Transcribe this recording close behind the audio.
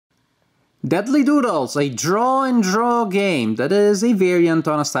Deadly Doodles, a draw and draw game that is a variant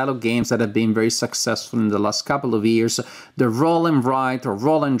on a style of games that have been very successful in the last couple of years, the roll and write or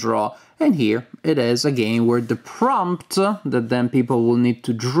roll and draw. And here it is a game where the prompt that then people will need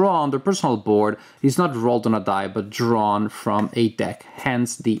to draw on their personal board is not rolled on a die but drawn from a deck,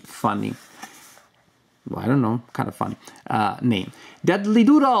 hence the funny, well, I don't know, kind of funny name. Deadly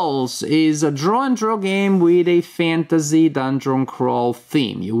Doodles is a draw and draw game with a fantasy dungeon crawl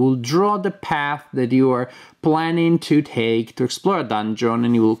theme. You will draw the path that you are planning to take to explore a dungeon,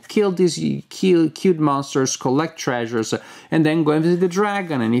 and you will kill these cute monsters, collect treasures, and then go and visit the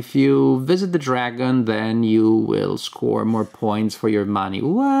dragon. And if you visit the dragon, then you will score more points for your money.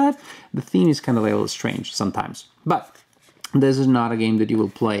 What? The theme is kind of a little strange sometimes. But this is not a game that you will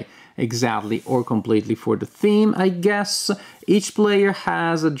play exactly or completely for the theme, I guess. Each player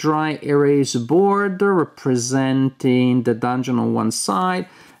has a dry erase board representing the dungeon on one side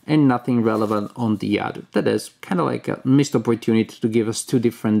and nothing relevant on the other. That is kind of like a missed opportunity to give us two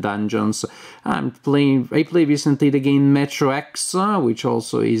different dungeons. I played recently the game Metro X, which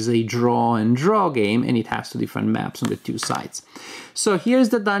also is a draw and draw game, and it has two different maps on the two sides. So here's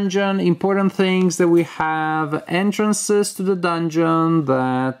the dungeon. Important things that we have: entrances to the dungeon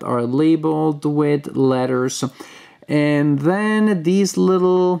that are labeled with letters, and then these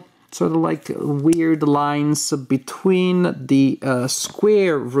little sort of like weird lines between the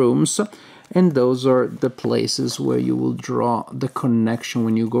square rooms, and those are the places where you will draw the connection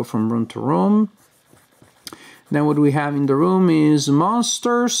when you go from room to room. Then what we have in the room is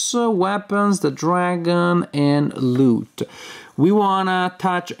monsters, weapons, the dragon, and loot. We want to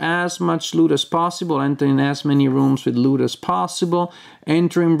touch as much loot as possible, entering as many rooms with loot as possible,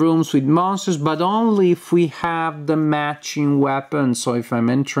 entering rooms with monsters, but only if we have the matching weapon. So if I'm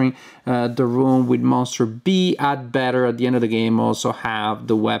entering the room with monster B, I'd better at the end of the game also have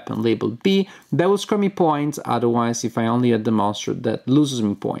the weapon labeled B. That will score me points. Otherwise, if I only had the monster, that loses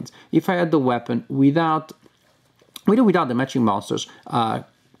me points. If I had the weapon without the matching monsters,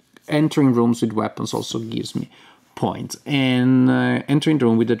 entering rooms with weapons also gives me points, and entering the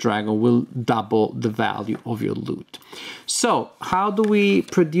room with the dragon will double the value of your loot. So how do we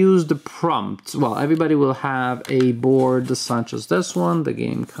produce the prompt? Well, everybody will have a board such as this one. The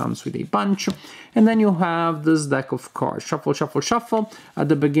game comes with a bunch, and then you have this deck of cards. Shuffle, shuffle, shuffle. At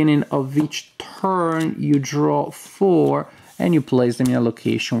the beginning of each turn, you draw 4, and you place them in a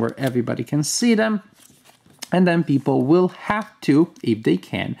location where everybody can see them. And then people will have to, if they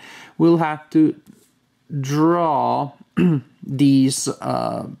can, will have to draw these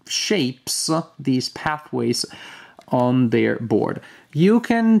shapes, these pathways on their board. You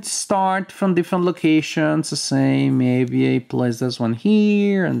can start from different locations, say maybe I place this one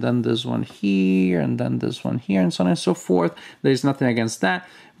here, and then this one here, and then this one here, and so on and so forth. There's nothing against that,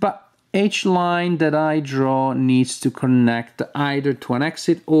 but each line that I draw needs to connect either to an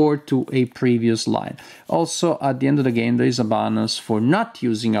exit or to a previous line. Also, at the end of the game, there is a bonus for not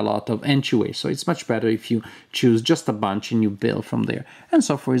using a lot of entryways. So it's much better if you choose just a bunch and you build from there. And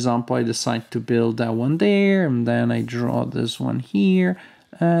so, for example, I decide to build that one there, and then I draw this one here,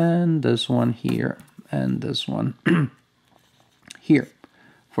 and this one here, and this one here,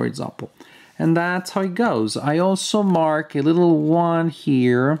 for example. And that's how it goes. I also mark a little one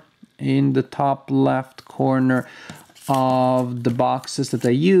here in the top left corner of the boxes that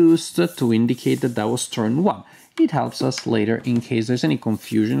I used to indicate that that was turn 1. It helps us later in case there's any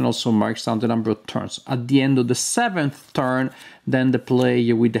confusion. It also marks down the number of turns. At the end of the 7th turn, then the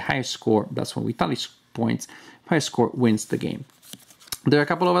player with the highest score, that's when we tally points, highest score wins the game. There are a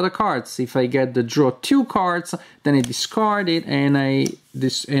couple of other cards. If I get the draw 2 cards, then I discard it and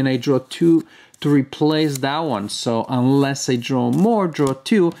I draw 2 to replace that one. So unless I draw more, draw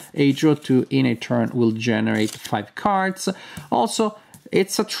 2, a draw 2 in a turn will generate 5 cards. Also,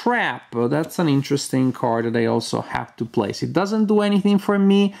 it's a trap. That's an interesting card that I also have to place. It doesn't do anything for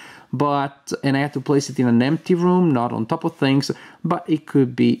me, and I have to place it in an empty room, not on top of things, but it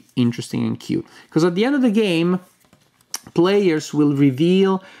could be interesting and cute. Because at the end of the game, players will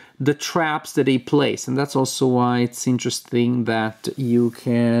reveal the traps that they place, and that's also why it's interesting that you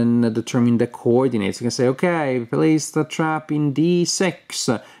can determine the coordinates. You can say, okay, I placed the trap in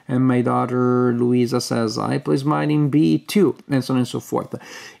D6, and my daughter Louisa says, I place mine in B2, and so on and so forth.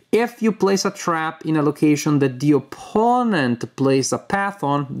 If you place a trap in a location that the opponent plays a path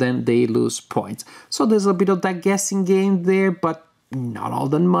on, then they lose points. So there's a bit of that guessing game there, but not all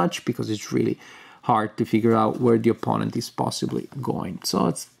that much, because it's really hard to figure out where the opponent is possibly going. So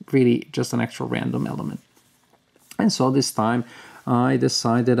it's really just an extra random element. And so this time I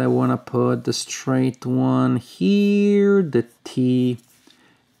decided I want to put the straight one here, the T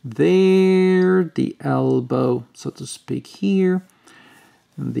there, the elbow, so to speak, here,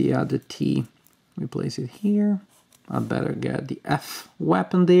 and the other T, we place it here. I better get the F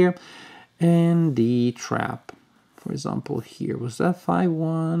weapon there, and the trap, for example, here was F5,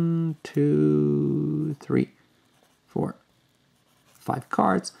 1, 2, 3, 4, 5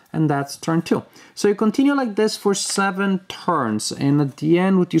 cards, and that's turn 2. So you continue like this for 7 turns, and at the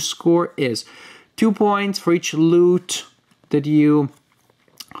end what you score is 2 points for each loot that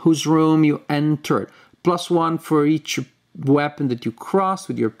whose room you entered, +1 for each weapon that you crossed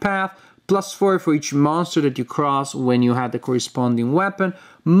with your path, +4 for each monster that you cross when you had the corresponding weapon,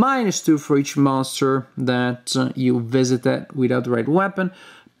 -2 for each monster that you visited without the right weapon,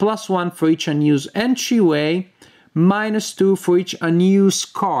 +1 for each unused entryway, -2 for each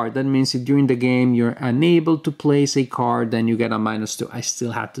unused card. That means if during the game you're unable to place a card, then you get a -2. I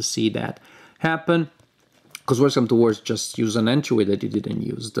still had to see that happen, because worst comes to worst, just use an entryway that you didn't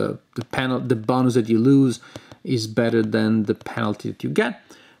use. The bonus that you lose is better than the penalty that you get.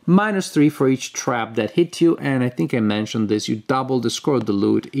 -3 for each trap that hit you, and I think I mentioned this, you double the score of the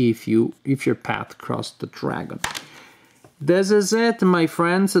loot if your path crossed the dragon. This is it, my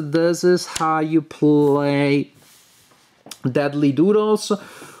friends. This is how you play Deadly Doodles,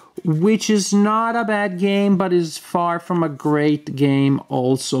 which is not a bad game, but is far from a great game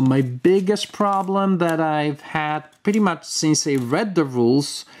also. My biggest problem that I've had pretty much since I read the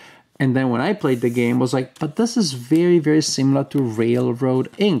rules, and then when I played the game, was like, but this is very, very similar to Railroad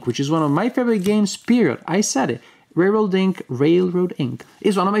Inc., which is one of my favorite games, period. I said it. Railroad Inc.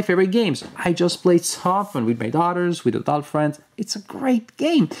 is one of my favorite games. I just played so often with my daughters, with adult friends. It's a great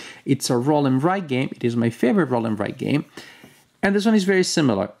game. It's a roll and write game. It is my favorite roll and write game. And this one is very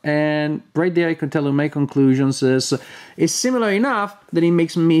similar. And right there I can tell you my conclusions is it's similar enough that it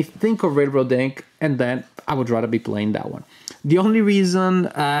makes me think of Railroad Inc., and then I would rather be playing that one. The only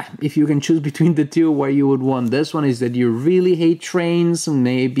reason, if you can choose between the two, why you would want this one is that you really hate trains.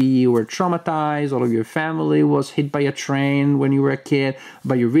 Maybe you were traumatized, all of your family was hit by a train when you were a kid,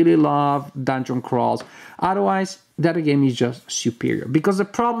 but you really love dungeon crawls. Otherwise, that game is just superior. Because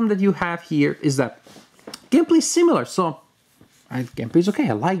the problem that you have here is that gameplay is similar. So gameplay is okay.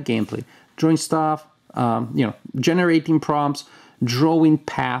 I like gameplay. Drawing stuff, generating prompts, drawing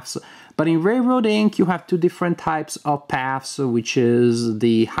paths. But in Railroad Inc., you have 2 different types of paths, which is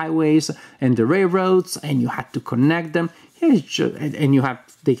the highways and the railroads, and you have to connect them. Here is just, and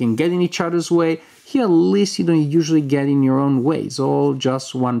they can get in each other's way. Here, at least you don't usually get in your own way. It's all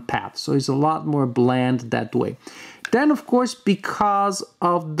just one path, so it's a lot more bland that way. Then, of course, because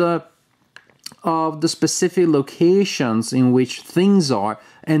of the specific locations in which things are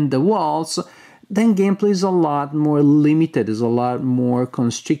and the walls, then gameplay is a lot more limited, is a lot more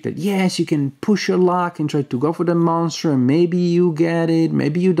constricted. Yes, you can push your luck and try to go for the monster, and maybe you get it,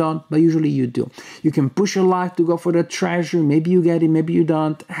 maybe you don't, but usually you do. You can push your luck to go for the treasure, maybe you get it, maybe you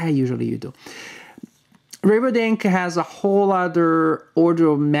don't, usually you do. Railroad Inc. has a whole other order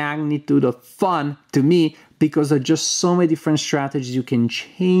of magnitude of fun to me, because there are just so many different strategies. You can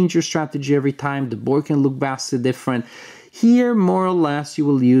change your strategy every time. The board can look vastly different. Here, more or less, you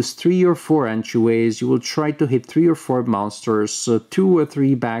will use 3 or 4 entryways. You will try to hit 3 or 4 monsters, 2 or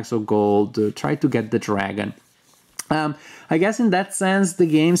 3 bags of gold, try to get the dragon. I guess in that sense, the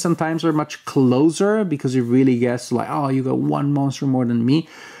games sometimes are much closer, because it really gets like, oh, you got 1 monster more than me.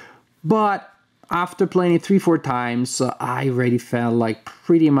 But after playing it 3-4 times, I already felt like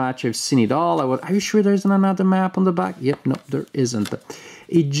pretty much I've seen it all. Are you sure there isn't another map on the back? Yep, no, there isn't.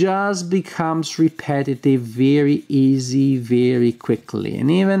 It just becomes repetitive very easy, very quickly. And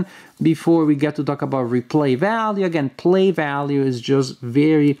even before we get to talk about replay value, again, play value is just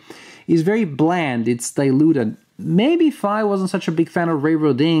very bland, it's diluted. Maybe if I wasn't such a big fan of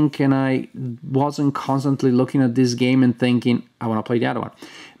Railroad Inc. and I wasn't constantly looking at this game and thinking, I want to play the other one.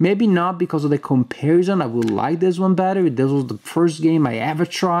 Maybe not because of the comparison, I would like this one better. This was the first game I ever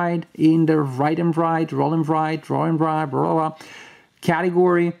tried in the write and write, roll and write, draw and write, blah, blah, blah,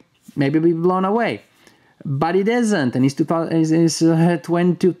 category. Maybe be blown away. But it isn't, and it's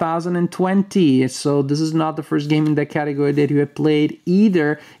 2020, so this is not the first game in that category that you have played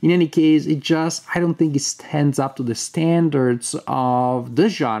either. In any case, I don't think it stands up to the standards of the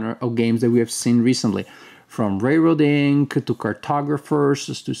genre of games that we have seen recently. From Railroad Inc. to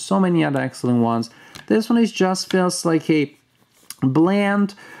Cartographers to so many other excellent ones. This one just feels like a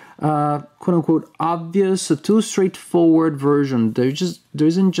bland, quote-unquote obvious, too straightforward version. There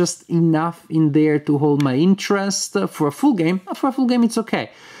isn't just enough in there to hold my interest for a full game. For a full game, it's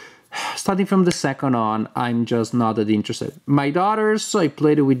okay. Starting from the second on, I'm just not that interested. My daughters, I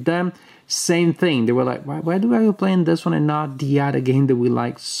played it with them, same thing. They were like, why do I playing this one and not the other game that we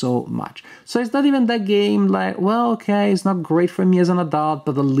like so much? So it's not even that game like, well, okay, it's not great for me as an adult,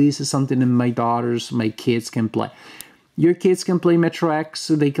 but at least it's something that my kids can play. Your kids can play Metro X,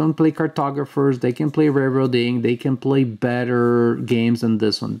 they can play Cartographers, they can play Railroading, they can play better games than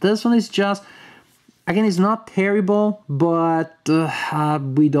this one. This one is just, again, it's not terrible, but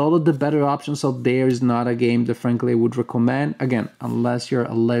with all of the better options out there, is not a game that frankly I would recommend. Again, unless you're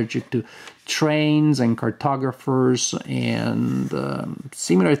allergic to trains and cartographers and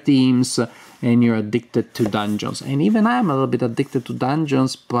similar themes, and you're addicted to dungeons. And even I'm a little bit addicted to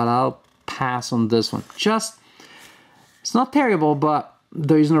dungeons, but I'll pass on this one. It's not terrible, but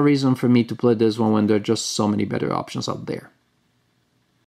there is no reason for me to play this one when there are just so many better options out there.